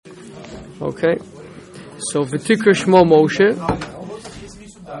Okay. So v'tikra shmo Moshe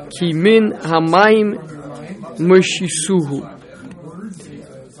ki min hamayim meshisuhu.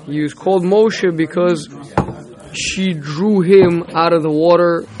 He was called Moshe because she drew him out of the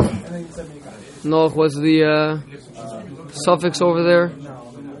water. No, what's the suffix over there?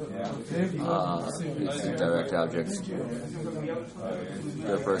 Direct objects.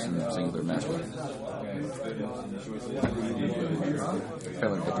 Third person, singular, masculine.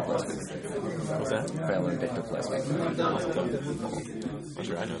 What's that? Family addictive last week. I'm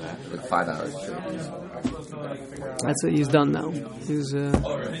sure I know that. Like 5 hours. That's it. He's done now. He's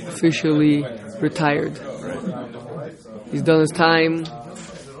officially retired. He's done his time,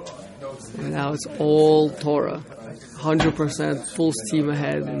 and now it's all Torah, 100% full steam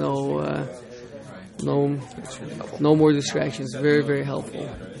ahead. No more distractions. Very, very helpful.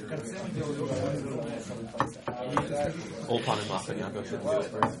 Old Pan and Mafia, Yaakov shouldn't do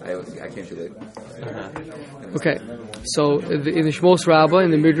it. I came too late. Okay, so in the Shmos Rabbah,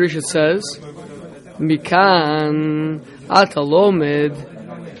 in the Midrash, it says, Mikan atalomed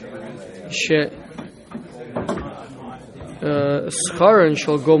she scharan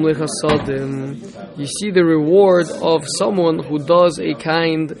shal gom lechasadim. You see the reward of someone who does a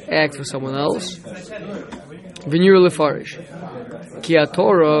kind act for someone else. V'nir lefarish. Ki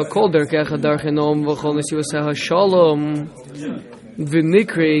aTorah kol derkecha darchenom v'chol nesivaseha shalom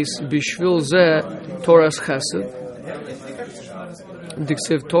v'nikreis b'shvil zeh Torah's chesed.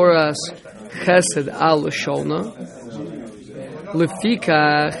 Diksiv Torah's chesed al shona.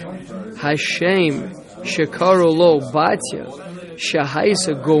 Lefikach Hashem shekaru lo batya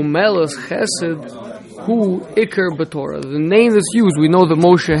shahaisa gomelas chesed hu ikar b'Torah. The name that's used, we know that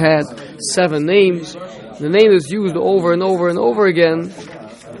Moshe had 7 names. The name that's used over and over and over again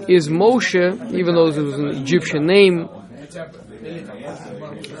is Moshe, even though it was an Egyptian name.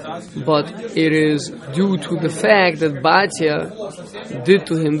 But it is due to the fact that Batya did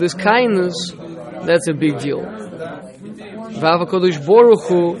to him this kindness. That's a big deal. V'avakodesh Baruch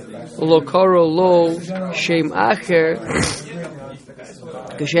Hu lo karo lo shem acher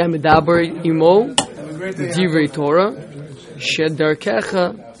kashem medaber imo divrei Torah shed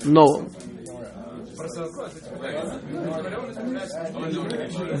darkecha noam.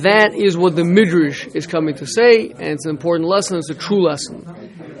 That is what the Midrash is coming to say, and it's an important lesson. It's a true lesson.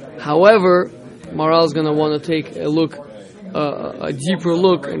 However, Maral is going to want to take a look, a deeper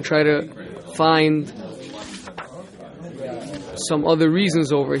look, and try to find some other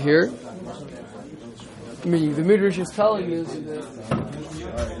reasons over here. Meaning, the Midrash is telling us that.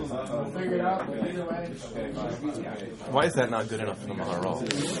 Why is that not good enough for the Maharal?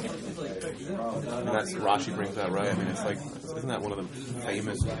 And that's Rashi brings that, right? I mean, it's like, isn't that one of the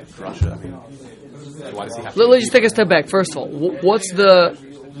famous drasha? I mean, why does he have to? Let's just take a step back. First of all, what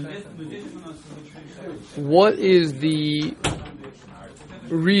is the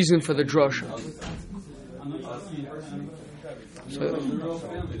reason for the drasha?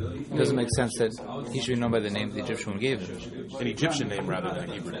 It doesn't make sense that he should be known by the name the Egyptian gave him. An Egyptian name rather than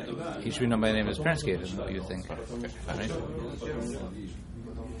a Hebrew name. He should be known by the name his parents gave him, you think. Okay. Right?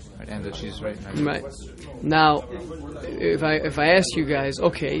 And that she's right. Right. Now, if I ask you guys,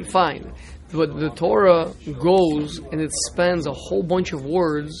 okay, fine. But the Torah goes and it spends a whole bunch of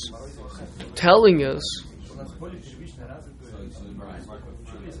words telling us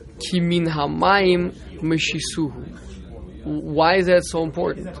Ki min hamayim meshisuhu. Why is that so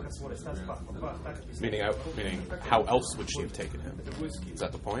important? Meaning, how else would she have taken him? Is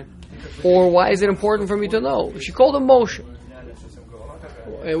that the point? Or why is it important for me to know? She called him Moshe.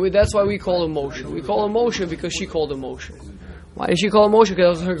 And that's why we call him Moshe. We call him Moshe because she called him Moshe. Why did she call him Moshe?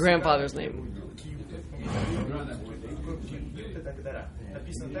 Because that was her grandfather's name.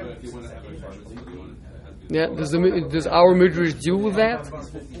 Yeah, does our Midrash deal with that?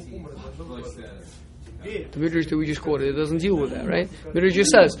 The Midrash that we just quoted, it doesn't deal with that, right? Midrash just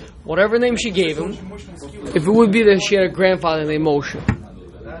says, whatever name she gave him, if it would be that she had a grandfather named Moshe,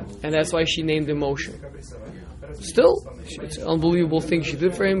 and that's why she named him Moshe. Still, it's an unbelievable thing she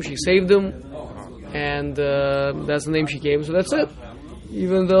did for him. She saved him, and that's the name she gave him, so that's it.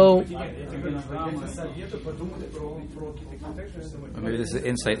 Even though... Maybe this is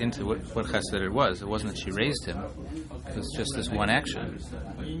insight into what chesed it was. It wasn't that she raised him. It was just this one action.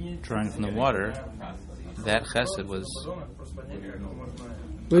 Drawing from the water, that chesed was...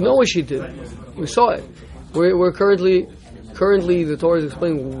 We know what she did. We saw it. We're currently the Torah is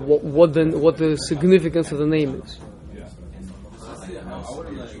explaining what the significance of the name is.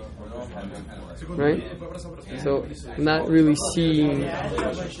 right? So not really seeing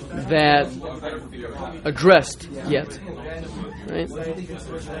that addressed yet, right?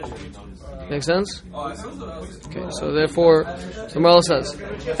 Make sense? Okay, so therefore, Maral says,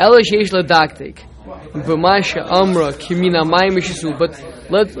 "Ela sheish ladaktik, b'masha amra kimina mayim mishisu." But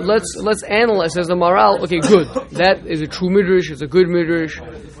let's analyze, says the Maral. Okay, good. That is a true midrash. It's a good midrash,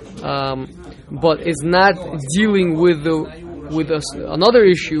 but it's not dealing with another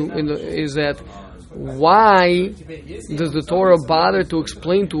issue. Is that why does the Torah bother to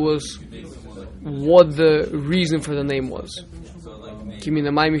explain to us what the reason for the name was? So he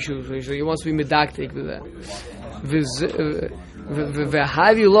wants to be medaktik with that.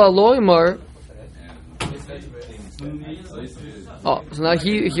 So now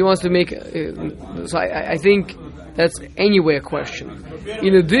he wants to make. So I think that's anyway a question.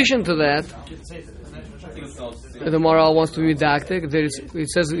 In addition to that, the Maral wants to be medaktik. It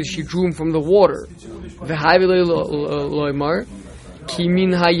says that she drew him from the water. V'havi loymar ki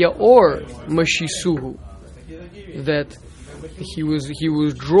min hayaor mashisuhu. That he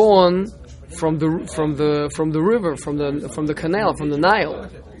was drawn from the river, from the canal, from the Nile,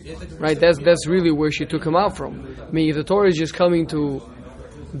 right? That's really where she took him out from. I mean, the Torah is just coming to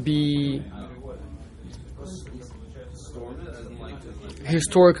be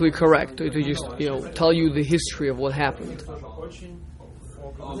historically correct, to just tell you the history of what happened.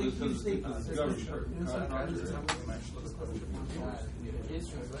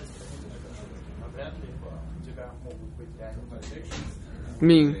 I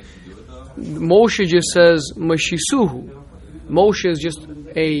mean, Moshe just says Mashisuhu. Moshe is just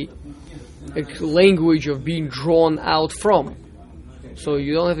a language of being drawn out from. So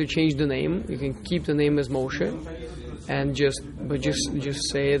you don't have to change the name. You can keep the name as Moshe, and just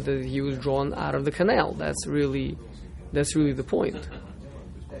say that he was drawn out of the canal. That's really the point.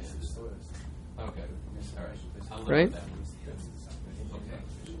 Right?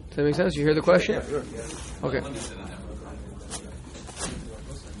 Does that make sense? You hear the question? Okay.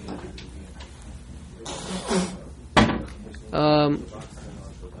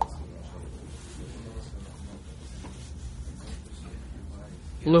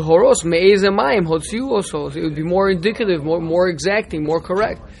 Lehoros me'eze mayim hotziu also. It would be more indicative, more exacting, more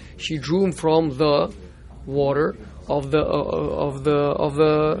correct. She drew him from the water of the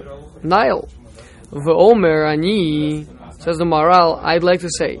Nile. V'omer ani, says the Maral, I'd like to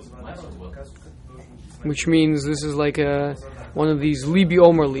say, which means this is like one of these Libi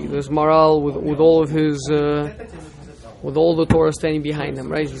Omerli. This Maral with all of his with all the Torah standing behind him,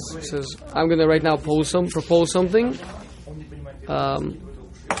 right? He says, I'm going to right now propose something.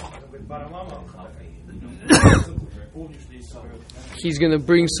 He's going to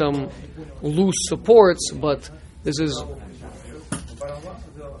bring some loose supports, but this is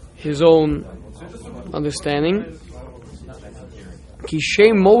his own understanding.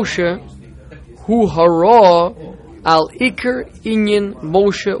 Kishem Moshe hu hara al ikar inyan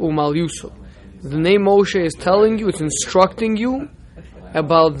Moshe umal Yusuf. The name Moshe is telling you, it's instructing you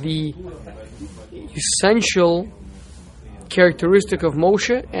about the essential characteristic of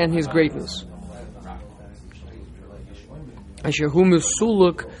Moshe and his greatness. Asher hu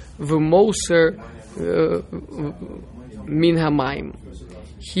mesuluk v'moser min hamayim.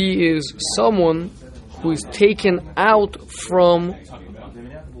 He is someone who is taken out from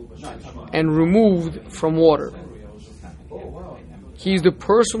and removed from water. He's the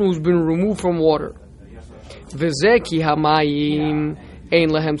person who's been removed from water. V'zeki hamayim ein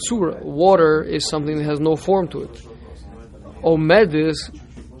lahem tzura. Water is something that has no form to it. Omedis,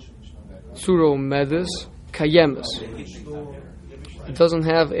 tzura omedis, kayemis. It doesn't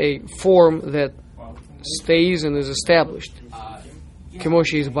have a form that stays and is established.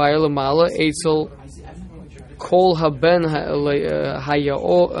 Kemoshi is bayar lamala eitzel kol haben hayulad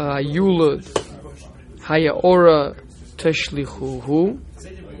hayaora teshlichuhu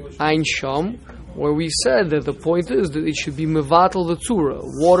ein sham, where we said that the point is that it should be mevatel the tzura.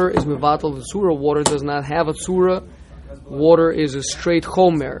 Water is mevatel the tzura. Water does not have a tzura. Water is a straight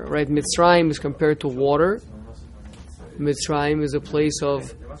chomer, right? Mitzrayim is compared to water. Mitzrayim is a place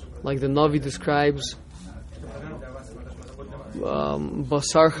of, like the Navi describes,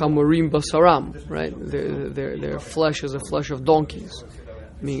 basar chamurim basaram, right? Their flesh is the flesh of donkeys,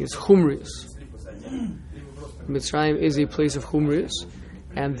 meaning it's humris. Mitzrayim is a place of humris,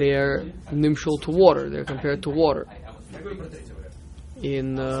 and they are nimshal to water. They're compared to water.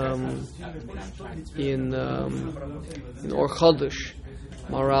 In Or Chodesh,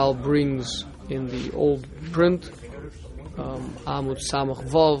 Maral brings in the old print, Amud Samach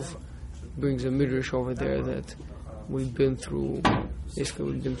Vav brings a midrash over there that We've been through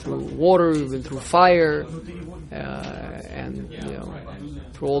water, we've been through fire, and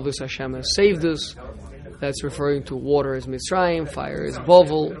through all this Hashem has saved us. That's referring to water as Mitzrayim, fire is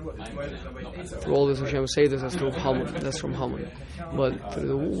Bavel. Through all this Hashem has saved us. That's through Haman. That's from Haman. But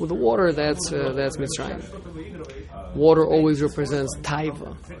through the water, that's Mitzrayim. Water always represents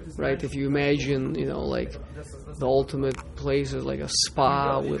Taiva, right? If you imagine, like the ultimate place is like a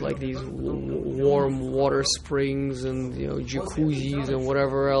spa with like these warm water springs and jacuzzis and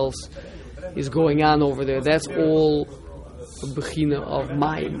whatever else is going on over there. That's all a bechina of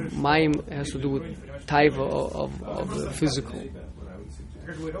Mayim. Mayim has to do with Taiva of the physical.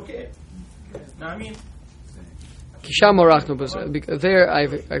 There,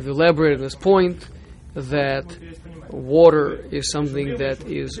 I've elaborated this point that water is something that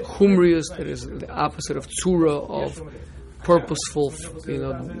is humrius, that is the opposite of tzura, of purposeful,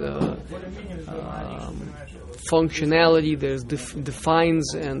 functionality. There's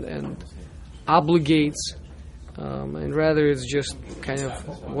defines and obligates, and rather it's just kind of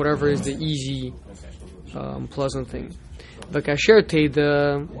whatever is the easy, pleasant thing. V'kasher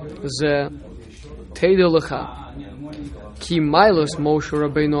teida ze teida lecha ki milos Moshe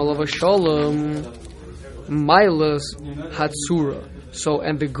Rabbeinu alav shalom milos hatsura. So,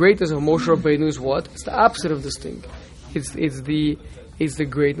 and the greatness of Moshe Rabbeinu is what? It's the opposite of this thing. It's the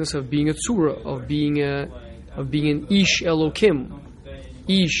greatness of being a tzura, of being an ish elokim.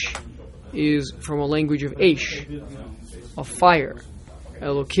 Ish is from a language of Eish, of fire.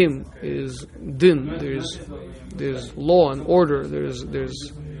 Elokim is din. There's law and order. There's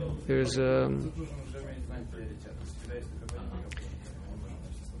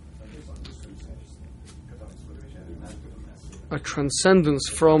a transcendence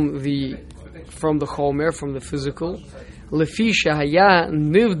from the chomer, from the physical. Lefi shehaya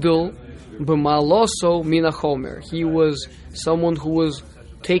nivdul b'maloso min hachomer. He was someone who was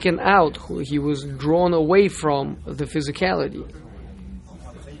taken out. He was drawn away from the physicality.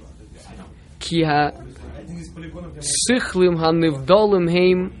 Ki ha sichlim hanivdalim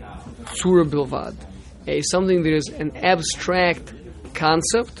heim tzura bilvad. Something that is an abstract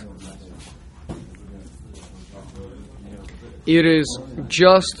concept. It is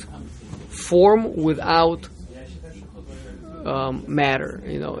just form without matter.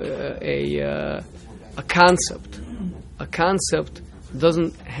 A concept. A concept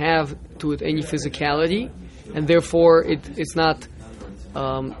doesn't have to it any physicality, and therefore it's not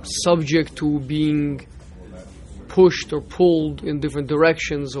subject to being pushed or pulled in different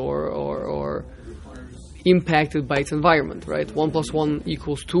directions or impacted by its environment. Right? 1 + 1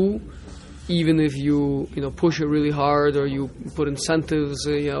 = 2. Even if you push it really hard, or you put incentives,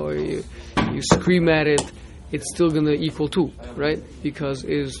 or you scream at it, it's still going to equal 2, right? Because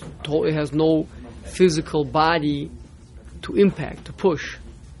it has no physical body to impact, to push.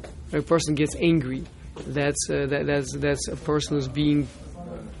 A person gets angry. That's a person who's being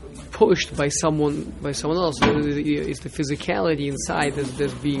pushed by someone else. It's the physicality inside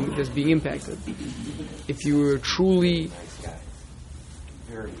that's being impacted. If you were truly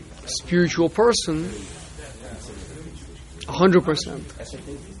spiritual person, 100%,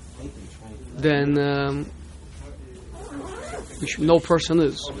 then which no person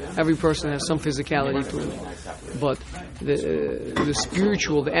is. Every person has some physicality to it, but the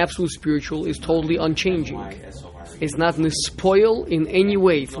spiritual, the absolute spiritual, is totally unchanging. It's not nispoil in any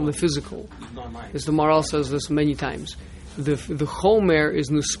way from the physical. As the Maharal says this many times, the chomer is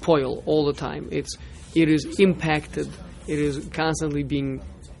nispoil all the time. It is impacted. It is constantly being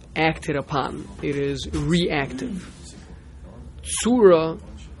acted upon. It is reactive. Tzura,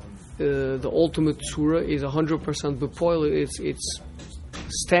 the ultimate tzura, is 100% bepoil. It's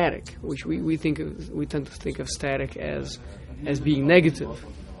static, which we tend to think of static as being negative,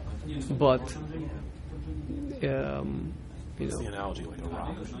 but the analogy like a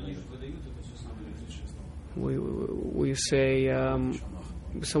rock. We say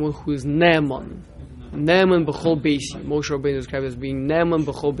someone who is ne'eman. Ne'eman b'chol beisi. Moshe Rabbeinu described as being ne'eman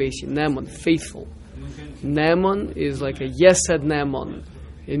b'chol beisi. Ne'eman, faithful. Ne'eman is like a yesed ne'eman.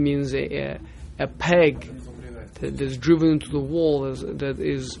 It means a peg that is driven into the wall that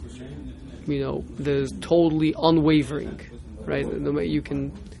is totally unwavering, right? You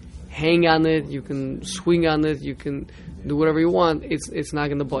can hang on it, you can swing on it, you can do whatever you want. It's not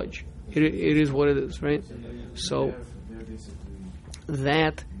going to budge. It is what it is, right? So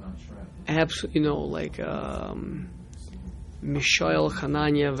that like Mishael,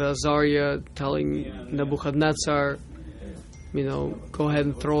 Hananiah, Azariah telling Nebuchadnezzar, go ahead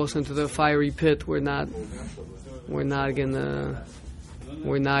and throw us into the fiery pit. We're not gonna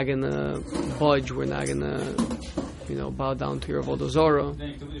budge. We're not gonna bow down to your avodah zarah.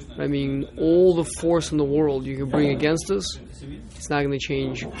 I mean, all the force in the world you can bring against us, it's not going to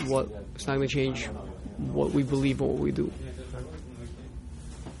change what we believe and what we do.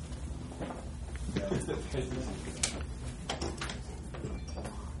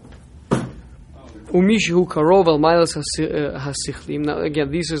 Umishu karov al mailas hasichlim. Now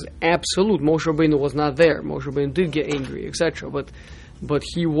again, this is absolute. Moshe Rabbeinu was not there. Moshe Rabbeinu did get angry, etc. But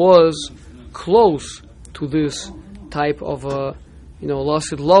he was close to this type of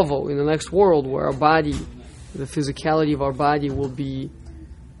lasid lavo in the next world, where our body, the physicality of our body, will be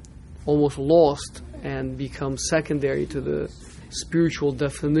almost lost and become secondary to the spiritual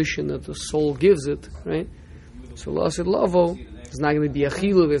definition that the soul gives it. Right. So lasid lavo. There's not going to be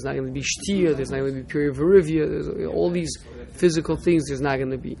achila, there's not going to be shtia, there's not going to be peri verivia, there's all these physical things there's not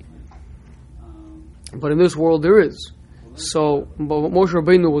going to be. But in this world there is. So Moshe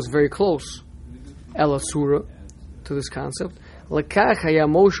Rabbeinu was very close, El Asura, to this concept. Lekach haya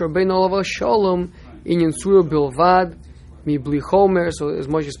Moshe Rabbeinu olav shalom inyan surah bilvad mi bli chomer. So as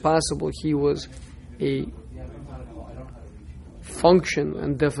much as possible he was a function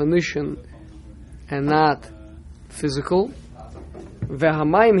and definition and not physical. And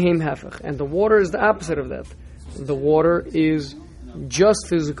the water is the opposite of that. The water is just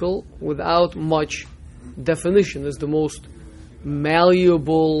physical without much definition. It's the most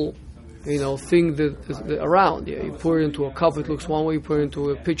malleable, thing that is around. Yeah, you pour it into a cup, it looks one way. You put it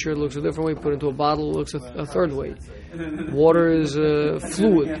into a pitcher, it looks a different way. You put it into a bottle, it looks a third way. Water is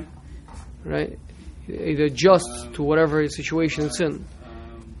fluid, right? It adjusts to whatever situation it's in.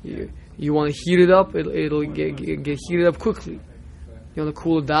 You want to heat it up, it'll get heated up quickly. You want to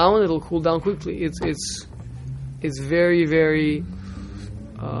cool it down, it'll cool down quickly. It's very, very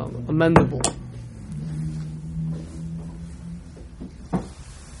amendable.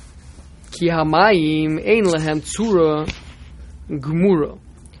 Ki hamayim ein lehem tzura gemura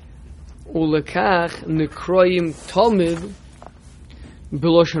ulekach nekroyim tamid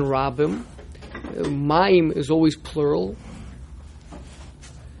b'loshen rabim. Mayim is always plural.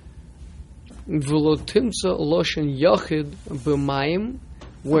 V'lotimtza loshen yachid b'mayim,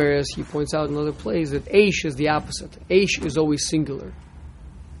 whereas he points out in another place that eish is the opposite. Eish is always singular.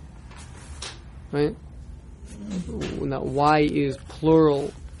 Right? Now, why is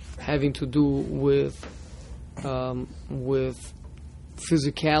plural having to do with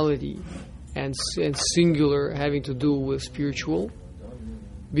physicality, and singular having to do with spiritual?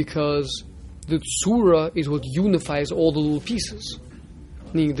 Because the tzura is what unifies all the little pieces.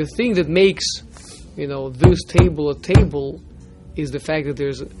 Meaning the thing that makes this table a table is the fact that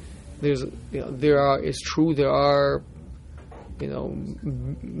there are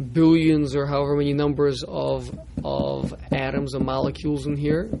billions or however many numbers of atoms and molecules in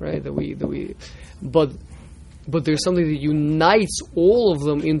here, right? But there's something that unites all of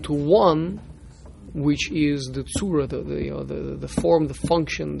them into one, which is the tzura, the form, the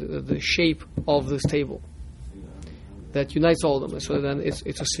function, the shape of this table. That unites all of them. So then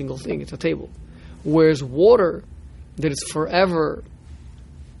it's a single thing, it's a table. Whereas water, that is forever,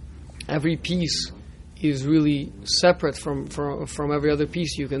 every piece is really separate from every other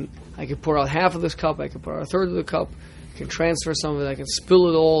piece. I can pour out half of this cup, I can pour out a third of the cup, I can transfer some of it, I can spill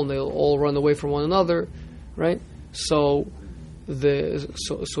it all, and they'll all run away from one another, right? So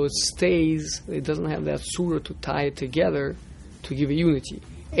it stays, it doesn't have that surah to tie it together to give it unity.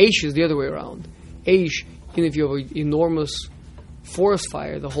 Eish is the other way around. Eish, even if you have an enormous forest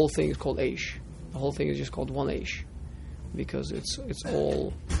fire, the whole thing is called Eish. The whole thing is just called one Eish, because it's such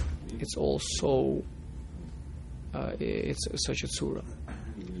a tzura.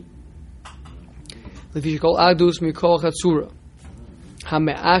 Lefi shekol adus mikoch hatzura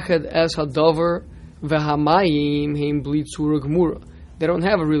hameachad es hadavar vehamayim heim bli tzura gemura. They don't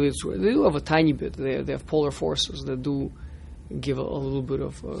have a really tzura. They do have a tiny bit. They have polar forces that do give a little bit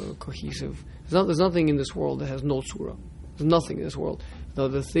of cohesive. There's nothing in this world that has no tzura. There's nothing in this world.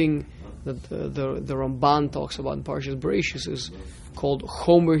 The thing that the Ramban talks about in Parshas Bereishis is called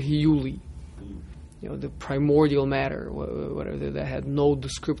Chomer Hiyuli. The primordial matter, whatever, that had no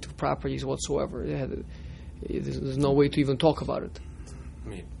descriptive properties whatsoever. There's no way to even talk about it. I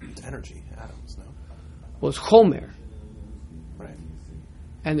mean, it's energy, atoms, no? Well, it's Chomer. Right.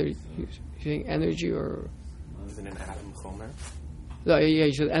 Energy. You saying energy or? Isn't an atom Chomer? No, yeah,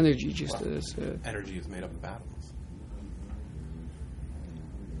 you said energy. Energy is made up of atoms.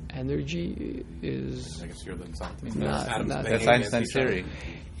 Energy is. I guess you're the scientist. Not that's Einstein's theory.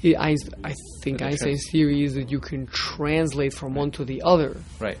 I think Einstein's theory is that you can translate from one to the other.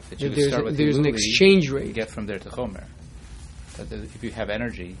 Right. There's an exchange rate. You get from there to Chomer. That if you have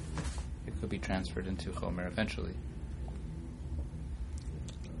energy, it could be transferred into Chomer eventually.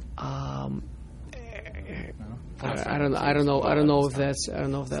 I don't know if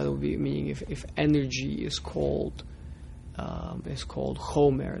that would be meaning if energy is called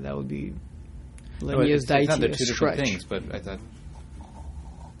chomer, that would be No, it's not daiti, they're a two different stretch. things, but I thought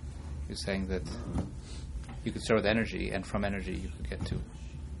you're saying that you could start with energy, and from energy you could get to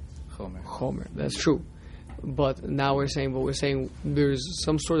chomer. Chomer, that's true. But now we're saying there's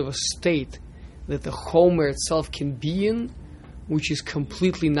some sort of a state that the chomer itself can be in, which is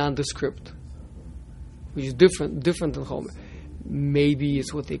completely nondescript, which is different than chomer. Maybe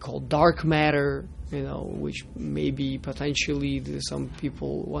it's what they call dark matter, which maybe potentially some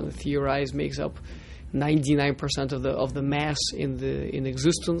people want to theorize makes up 99% of the mass in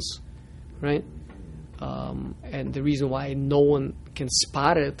existence, right? And the reason why no one can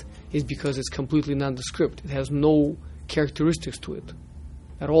spot it is because it's completely nondescript. It has no characteristics to it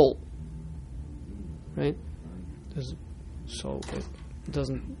at all, right? So it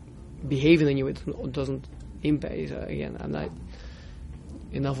doesn't behave in any way. It doesn't impact. Again, I'm not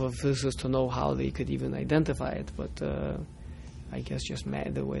enough of a physicist to know how they could even identify it, but I guess just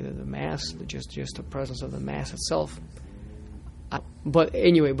the way that the mass, just the presence of the mass itself. But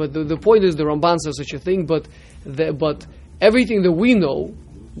anyway, the point is the Ramban says such a thing, but everything that we know,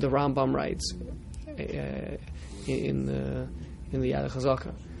 the Rambam writes in the Yad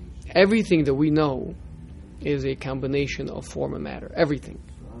HaChazaka, everything that we know is a combination of form and matter. Everything.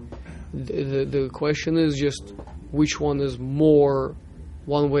 The question is just which one is more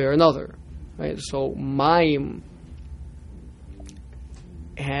one way or another, right? So Mayim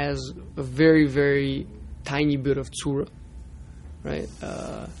has a very, very tiny bit of tzura, right?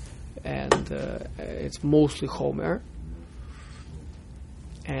 And it's mostly chomer.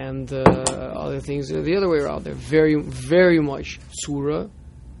 And other things are the other way around. They're very, very much tzura,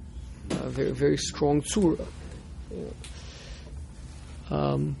 very, very strong tzura.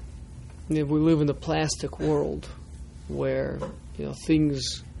 We live in a plastic world where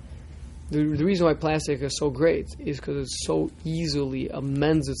things. The reason why plastic is so great is because it so easily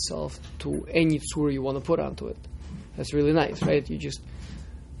amends itself to any tzura you want to put onto it. That's really nice, right? You just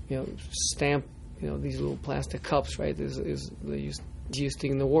stamp these little plastic cups, right? Is the easiest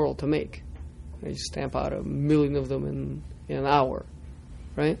thing in the world to make. You stamp out 1 million of them in an hour,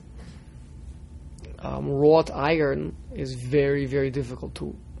 right? Wrought iron is very, very difficult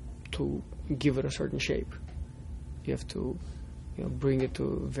to give it a certain shape. You have to bring it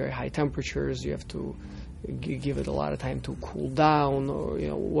to very high temperatures. You have to give it a lot of time to cool down, or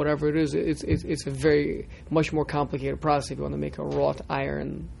whatever it is. It's a very much more complicated process if you want to make a wrought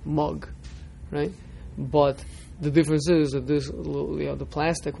iron mug, right? But the difference is that this, the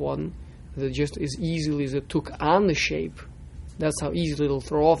plastic one, that just as easily as it took on the shape, that's how easily it'll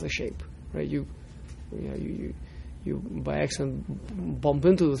throw off the shape, right? You by accident bump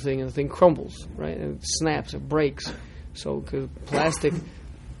into the thing and the thing crumbles, right? And it snaps, it breaks. So, because plastic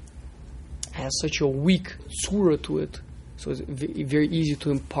has such a weak tzura to it, so it's very easy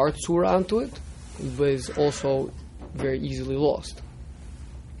to impart tzura onto it, but it's also very easily lost,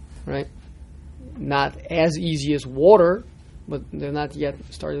 right? Not as easy as water, but they're not yet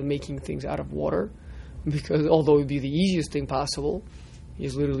started making things out of water, because although it would be the easiest thing possible, you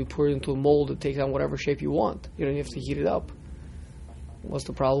just literally pour it into a mold that takes on whatever shape you want. You don't have to heat it up. What's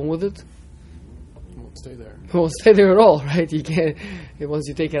the problem with it? It won't stay there. It won't stay there at all, right? You can't. Once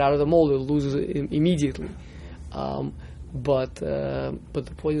you take it out of the mold, it loses it immediately. But the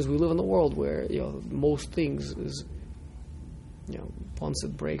point is, we live in a world where most things is once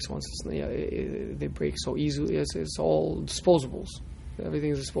it breaks, they break so easily. It's all disposables.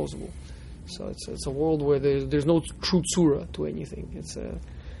 Everything is disposable. So it's a world where there's no true tzura to anything.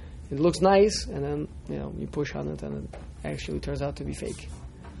 It looks nice, and then you push on it, and it actually turns out to be fake.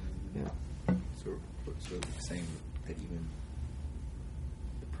 Yeah. So you're saying that even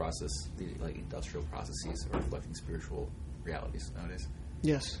the process, like industrial processes, are reflecting spiritual realities nowadays?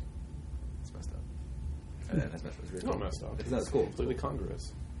 Yes. It's messed up. That's messed up. It's It's not messed up. It's not cool. Completely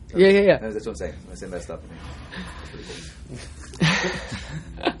congruous. Yeah. That's what I'm saying. When I say messed up, I mean, it's pretty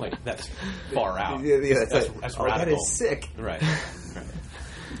cool. Like, that's far out. Yeah, That's that radical. is sick. Right.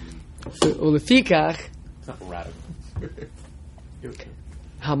 Ulefikach It's not radical.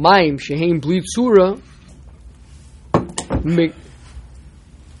 hamayim sheheim bli tzura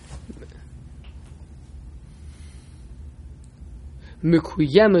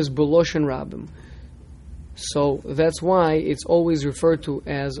mekuyemes beloshen rabim. So that's why it's always referred to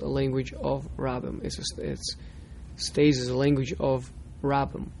as a language of rabbim. It stays as a language of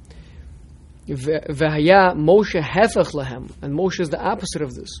rabbim. V'haya Moshe hefech lahem, and Moshe is the opposite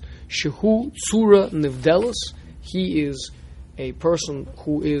of this. Shehu tzura nivdelos. He is a person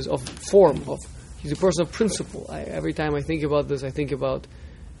who is of form, he's a person of principle. Every time I think about this, I think about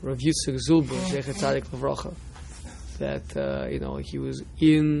Rav Yitzchak Zilber, Zecher Tzadik Levracha, that he was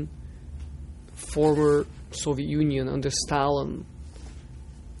in former Soviet Union under Stalin,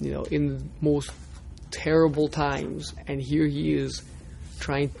 in the most terrible times, and here he is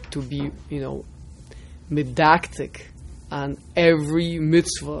trying to be, medactic on every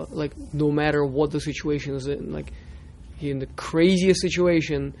mitzvah, like no matter what the situation is in, like he in the craziest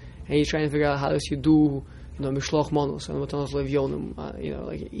situation, and he's trying to figure out how does he do, mishloch manos and matanos levyonim,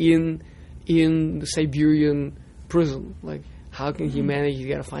 like in the Siberian prison, like how can he manage? He's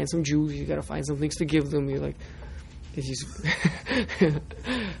got to find some Jews, he's got to find some things to give them.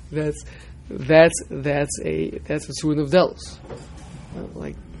 That's a Tzurun of Delos.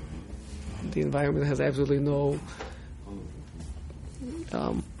 Like the environment has absolutely no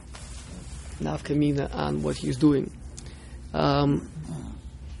nafkamina on what he's doing.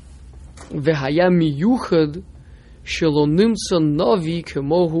 V'haya miyuchad shelo nimtza navi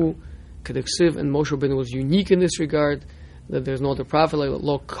kemohu kedeksiv, and Moshe Rabbeinu was unique in this regard, that there's no other prophet like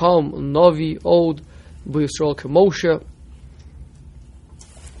lo kam navi od b'Yisrael kemoshe.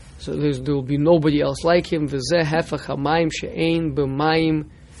 So there will be nobody else like him. V'zeh hefach hamayim she'ein b'mayim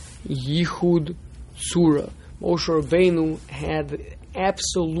yichud tzura. Moshe Rabbeinu had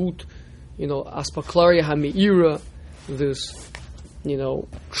absolute, aspaklaria ha'me'ira, this,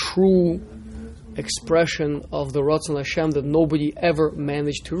 true expression of the Ratzon Hashem that nobody ever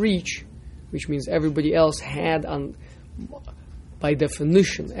managed to reach, which means everybody else had, by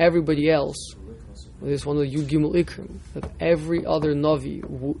definition, everybody else, this is one of the Yud Gimel Ikrim, that every other Navi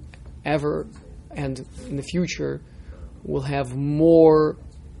ever and in the future will have more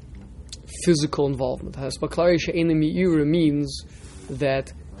physical involvement. Haspaklari she'ena mi'ira means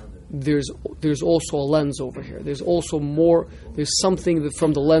that there's also a lens over here. There's also more. There's something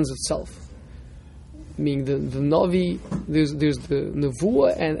from the lens itself. Meaning the Navi, there's the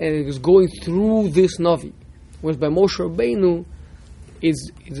Nevuah, and it is going through this Navi. Whereas by Moshe Rabbeinu,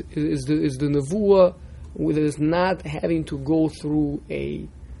 is the Nevuah that is not having to go through a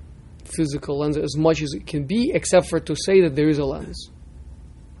physical lens as much as it can be, except for to say that there is a lens.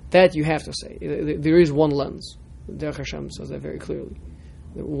 That you have to say. There is one lens. Derech Hashem says that very clearly.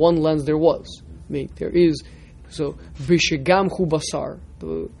 One lens there was. There is. So, B'shegam hu basar.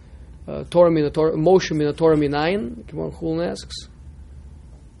 The Torah min Torah, Moshe min Torah minayin. Kimon Chulin asks.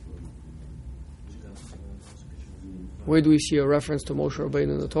 Where do we see a reference to Moshe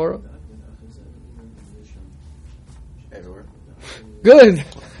Rabbeinu in the Torah? Everywhere. Good!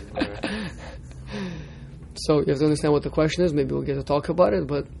 So you have to understand what the question is. Maybe we'll get to talk about it.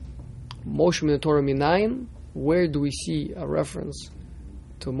 But Moshe min Torah minayin, where do we see a reference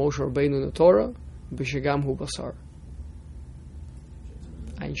to Moshe Rabbeinu in the Torah? B'shegam hu basar.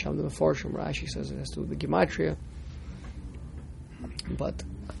 Ein Sham the Mefarshim, Rashi says it has to do with the Gematria. But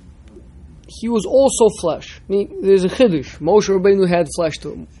he was also flesh. There's a chiddush. Moshe Rabbeinu had flesh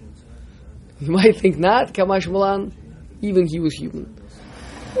to him. You might think not, Kamash Malan, even he was human.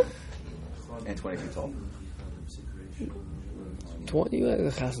 And 20 feet tall. 20,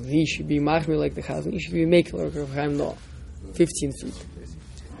 the Chazon Ish should be machmir like the Chazon Ish should be making like Rav Chaim Noah. 15 feet.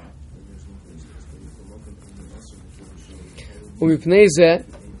 Umipnei zeh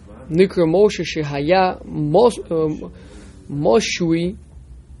nikra Moshe shehaya moshui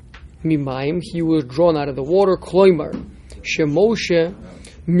mimayim, he was drawn out of the water. Kloimar shemoshe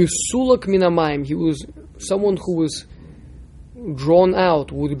misulak minamayim, he was someone who was drawn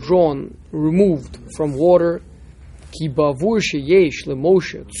out, withdrawn, removed from water. Ki bavur sheyesh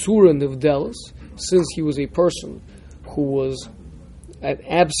leMoshe tzura nevdelos, since he was a person who was an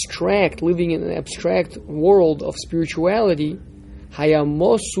abstract, living in an abstract world of spirituality.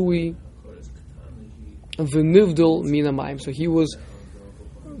 Hayamosui v'nivdil minamayim, so he was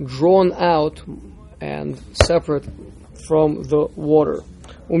drawn out and separate from the water.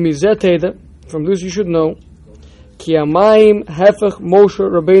 Umizeteda, from this you should know, ki amayim hefech Moshe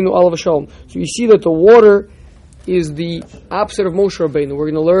Rabbeinu alav shalom. So you see that the water is the opposite of Moshe Rabbeinu. We're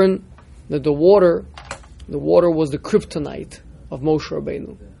going to learn that the water was the kryptonite of Moshe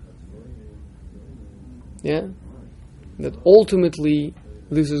Rabbeinu. Yeah? That ultimately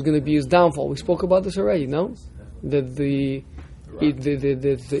this is going to be his downfall. We spoke about this already, no? That the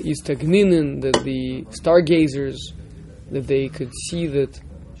Istagninin, that the stargazers, that they could see that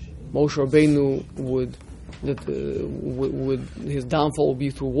Moshe Rabbeinu would his downfall will be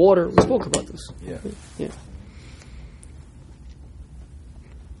through water. We spoke about this. Yeah.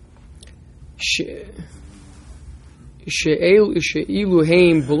 She'ilu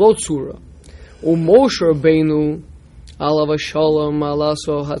heim below tzura, u'Moshe Rabbeinu alav shalom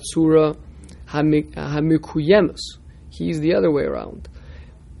alaso hatsura hamikuyemes. He's the other way around.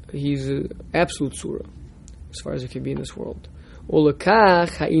 He's absolute surah, as far as it can be in this world.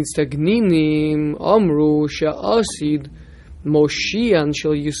 Olakach ha'instagninim amru she'asid Moshian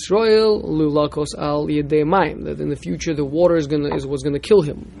shel Yisrael lulakos al yedei mayim. That in the future the water is gonna kill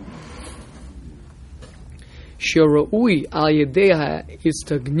him. Shera'ui al yedei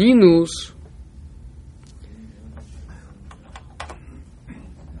ha'istagninus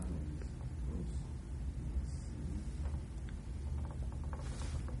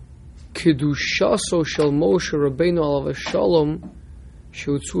kedushaso shel Moshe Rabbeinu alav shalom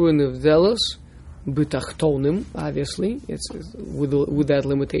she'utzura nevdelas b'tachtonim. Obviously, it's with that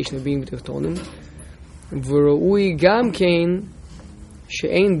limitation of being b'tachtonim. V'ra'ui gam kein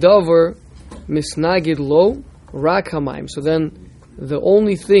she'ein davar misnagid lo rak hamayim. So then, the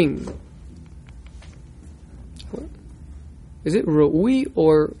only thing, is it ra'ui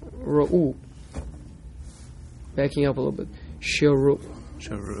or ra'u? Backing up a little bit. She'ra'u.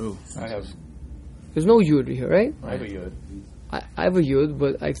 I have. There's no yud here, right? I have a yud. I have a yud,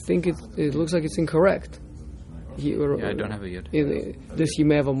 but I think it looks like it's incorrect. I don't have a yud. Does he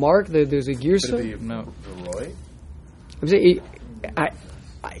may have a mark that there's a girsa? No. Roy? I'm saying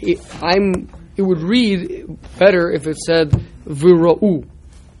it would read better if it said v'ra'u.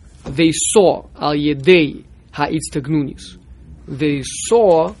 They saw al yedei ha'itstagnunis. They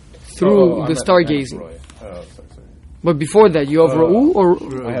saw through the stargazing. Roy. Sorry. But before that, you have ra'u or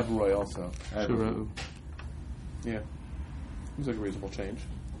I have Roy also. Ra'u. Yeah. Seems like a reasonable change.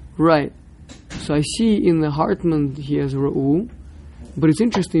 right. So I see in the Hartman he has ra'u, but it's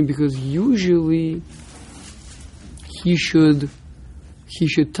interesting because usually he should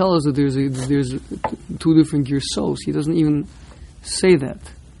tell us that there's two different girsos. He doesn't even say that.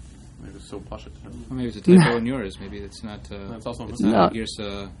 Maybe it's so plush it. Or maybe it's a typo in yours. Maybe it's not. That's also It's not a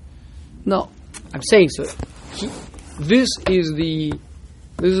girsa. No, I'm saying so. This is the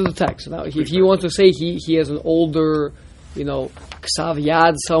text. Now, if he wants to say he has an older, ksav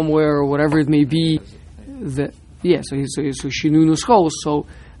yad somewhere or whatever it may be, so shinu nuschos. So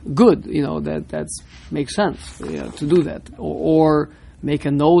good, that makes sense to do that, or make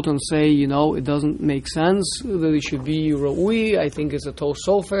a note and say it doesn't make sense that it should be ra'ui. I think it's a tos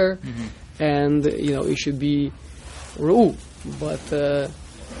sofer, and it should be ra'u, but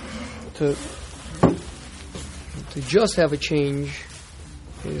to just have a change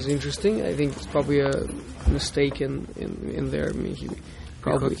is interesting. I think it's probably a mistake in there. I mean, he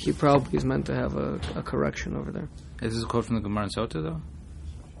probably is meant to have a correction over there. Is this a quote from the Gemara and Sota, though?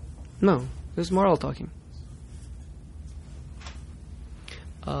 No, this is Maral talking.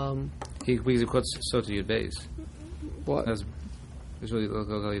 He quotes Sota Yud Beis. What? That's really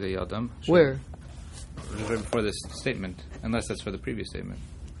the Yadam. Where? Right before this statement, unless that's for the previous statement.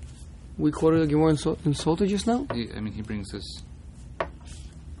 We quoted the Gemara in Sota just now? He brings this.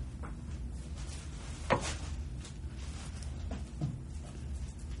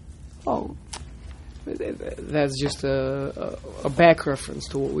 Oh, that's just a back reference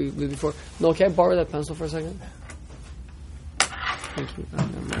to what we did before. No, can I borrow that pencil for a second? Thank you.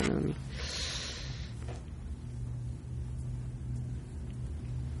 Never mind.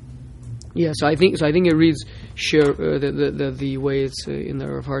 Yeah, so I think it reads the way it's in the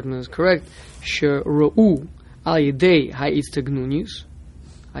Rav Hartman is correct. Ra'u al yedei ha'istagninus.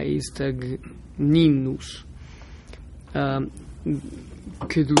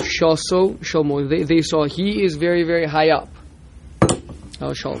 Kedushaso Shalmo. They saw he is very, very high up.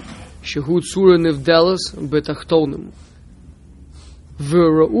 Shalom. Shehud Surah Nevdelas Betachtonim.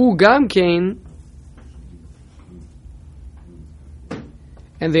 V'ra'u Gamkein.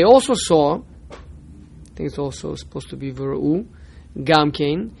 And they also saw, I think it's also supposed to be V'ra'u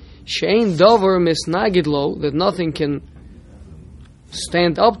Gamkein. She'ein Dover Misnagidlo, that nothing can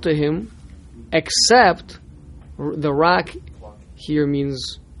stand up to him except the rak. Here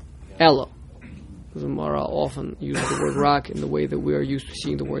means Ella. The Mara often uses the word rak in the way that we are used to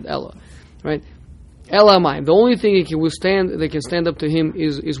seeing the word Ella, right? Ella Mayim. The only thing that can stand up to him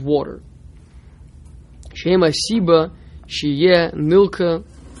is water. Shema Siba Shiyeh Nilka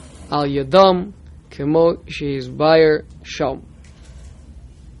Al Yadam Kemo Sheiz Bayer Sham.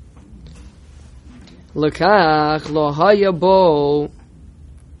 Lekach Lo Hayabo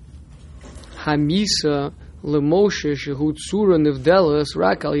Hamisa LeMoshe Shehu Tzura Nevdelas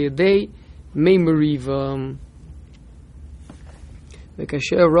Rak Al Yedei Meimeriva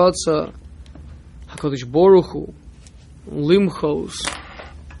Vekasher Ratza HaKadosh Baruch Hu Limchos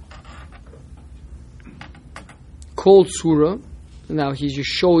Kol Tzura. Now he's just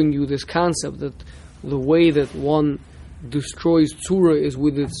showing you this concept that the way that one destroys Tzura is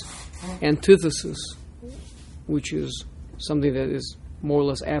with its antithesis, which is something that is more or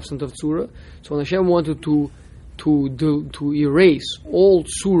less absent of Tzura. So when Hashem wanted to erase all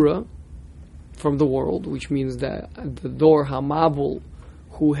Tzura from the world, which means that the Dor HaMabul,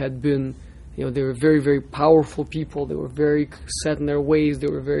 who had been, they were very, very powerful people, they were very set in their ways, they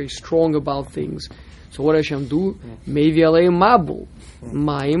were very strong about things. So what Hashem do? Mevi aleim mabul,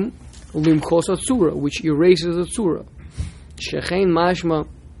 maim limchos atzura, which erases the tzura. Shechein mashma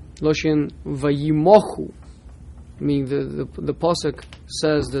loshin vayimochu, meaning the pasuk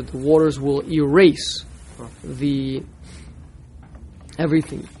says that the waters will erase the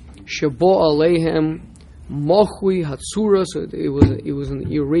everything. Shebo aleihem mochui hatzura, so it was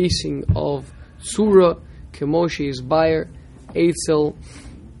an erasing of tzura. Kemoshe is bayer eitzel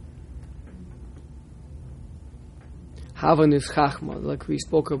havan is chachma, like we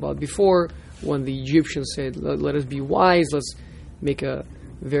spoke about before, when the Egyptians said, let us be wise, let's make a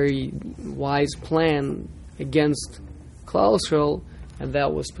very wise plan against Klal Yisrael, and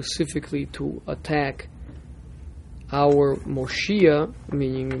that was specifically to attack our Moshiach,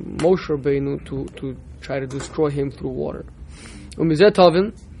 meaning Moshe Rabbeinu, to try to destroy him through water. Why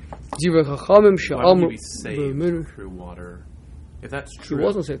wouldn't he be saved through water? If that's true, he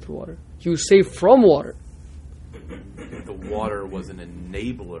wasn't saved through water. He was saved from water. If the water was an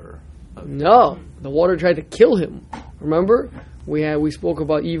enabler of No, the water tried to kill him. Remember, we spoke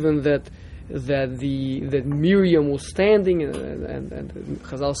about even that Miriam was standing, and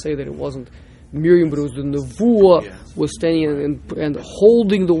Chazal say that it wasn't Miriam, but it was the Nevuah was standing and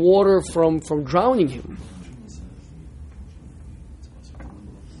holding the water from drowning him.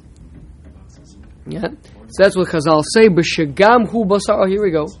 Yeah, so that's what Chazal say. B'shegam hu basar. Oh, here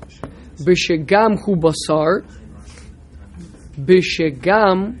we go. B'shegam hu basar.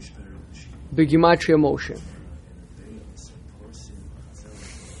 B'shegam b'gimatria Moshe.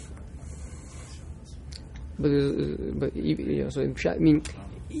 But so I mean,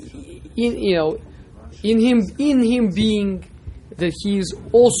 in him being that he's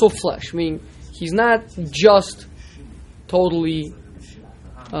also flesh. I mean, he's not just totally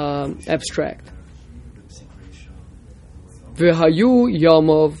abstract. V'hayu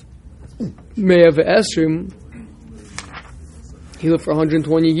yamav mea ve'esrim. He lived for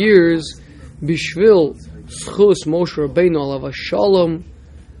 120 years. Bishvil schus Moshe Rabbeinu alav shalom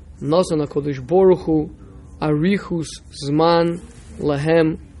nasan HaKadosh Baruch Hu arichus zman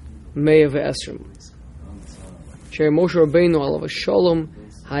lahem mea ve'esrim. Sher Moshe Rabbeinu alav shalom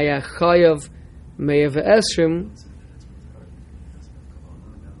haya chayav mea ve'esrim.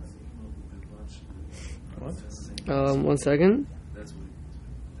 One second.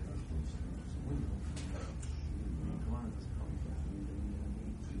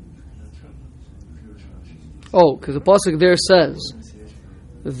 Oh, because the pasuk there says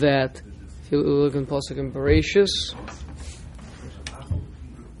that, if you look in pasuk in Bereshis,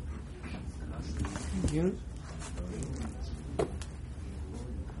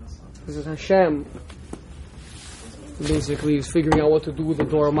 because Hashem basically is figuring out what to do with the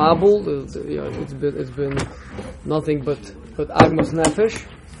Dor Mabul. It's been nothing but Agmas Nefesh,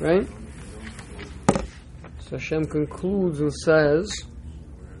 right? So Hashem concludes and says,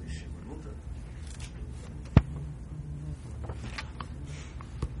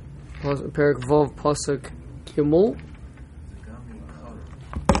 Perek Vav Pasuk Gimel.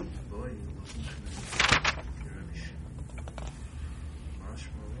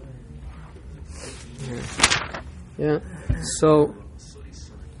 Yeah. So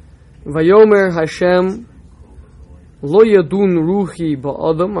Vayomer Hashem Lo Yadun Ruchi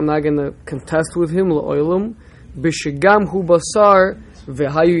Ba'adam. I'm not going to contest with him. La'olam B'shegam Hu Basar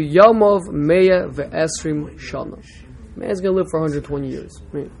V'hayu Yamav Meya Ve'esrim Shana. Man's going to live for 120 years.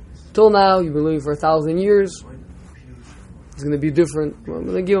 Right? Till now, you've been living for 1,000 years. It's going to be different. I'm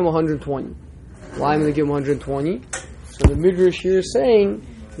going to give him 120. Why I'm going to give him 120? So the Midrash here is saying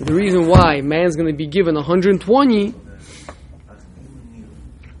the reason why man's going to be given 120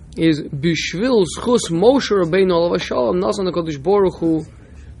 is Bishvil Schus Moshe Rabbeinu Alav Shalom Nasan HaKadosh Baruch Hu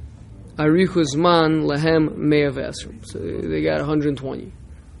Arichu Zman Lehem Mea V'esrim. So they got 120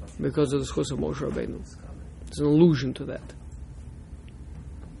 because of the Schus of Moshe Rabbeinu. It's an allusion to that.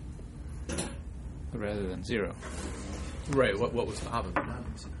 Rather than zero. Right, what was the Havim?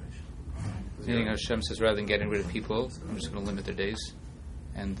 Meaning Hashem says, rather than getting rid of people, I'm just going to limit their days.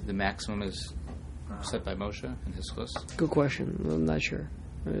 And the maximum is set by Moshe and his chus. Good question. I'm not sure.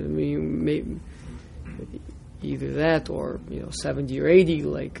 I mean, maybe either that or 70 or 80,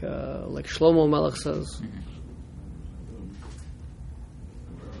 like Shlomo Melech says. Mm-hmm.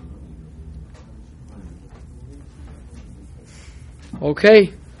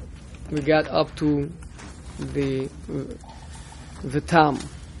 Okay, we got up to the Tam.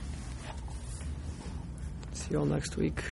 See you all next week.